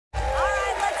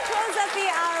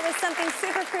something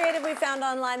super creative we found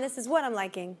online. This is what I'm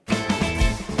liking.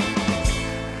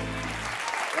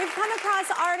 We've come across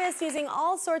artists using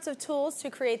all sorts of tools to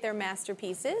create their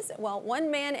masterpieces. Well, one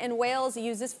man in Wales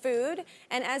uses food,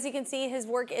 and as you can see, his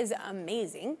work is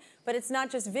amazing. But it's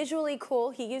not just visually cool.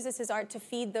 He uses his art to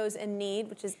feed those in need,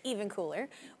 which is even cooler.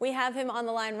 We have him on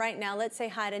the line right now. Let's say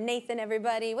hi to Nathan,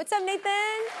 everybody. What's up, Nathan?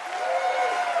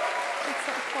 That's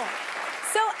so cool.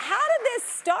 So how did this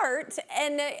start,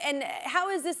 and how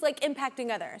is this like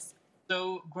impacting others?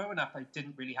 So growing up, I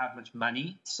didn't really have much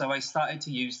money, so I started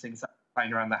to use things that I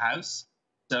find around the house.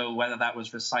 So whether that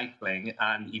was recycling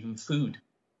and even food.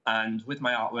 And with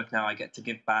my artwork now, I get to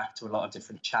give back to a lot of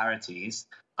different charities,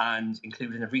 and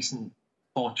including a recent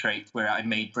portrait where I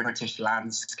made British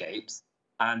landscapes,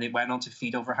 and it went on to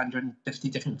feed over 150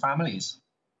 different families.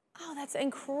 Oh, that's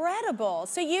incredible.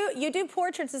 So you do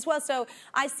portraits as well. So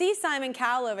I see Simon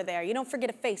Cowell over there. You don't forget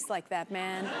a face like that,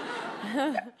 man.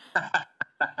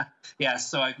 Yeah,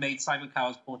 so I've made Simon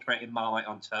Cowell's portrait in Marmite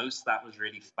on toast. That was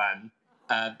really fun.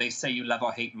 They say you love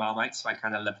or hate Marmite, so I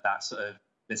kind of love that sort of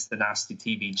Mr. Nasty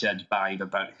TV judge vibe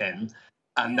about him.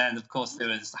 And then, of course, there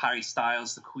was Harry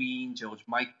Styles, the Queen, George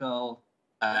Michael,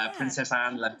 Princess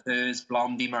Anne, Love Hers,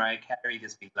 Blondie, Mariah Carey.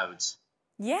 There's been loads.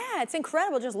 Yeah, it's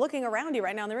incredible just looking around you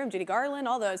right now in the room. Judy Garland,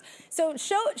 all those. So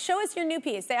show us your new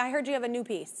piece. I heard you have a new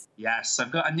piece. Yes, I've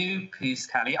got a new piece,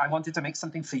 Kelly. I wanted to make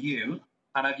something for you,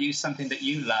 and I've used something that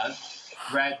you love,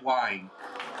 red wine.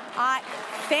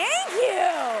 Thank you.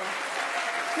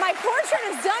 My portrait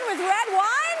is done with red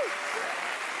wine?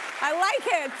 I like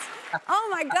it. Oh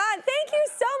my God, thank you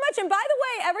so much. And by the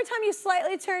way, every time you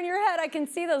slightly turn your head, I can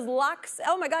see those locks.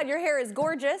 Oh my God, your hair is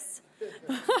gorgeous.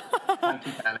 Thank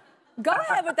you, Kelly. Go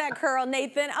ahead with that curl,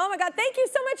 Nathan. Oh my God, thank you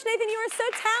so much, Nathan. You are so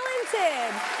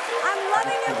talented. I'm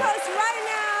loving your post right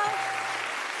now.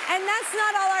 And that's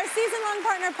not all. Our season-long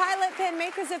partner, Pilot Pen,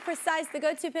 makers of Precise, the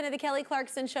go-to pen of the Kelly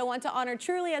Clarkson Show, want to honor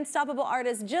truly unstoppable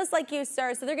artists just like you,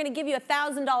 sir. So they're going to give you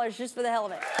 $1,000 just for the hell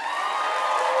of it.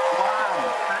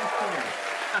 Wow, thank you.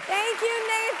 Thank you,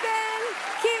 Nathan.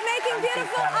 Keep making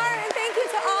beautiful art, and thank you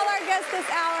to all our guests this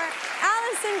hour.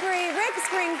 Allison Green, Rick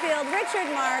Springfield, Richard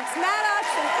Marks, Matt Ox,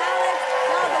 and Alex.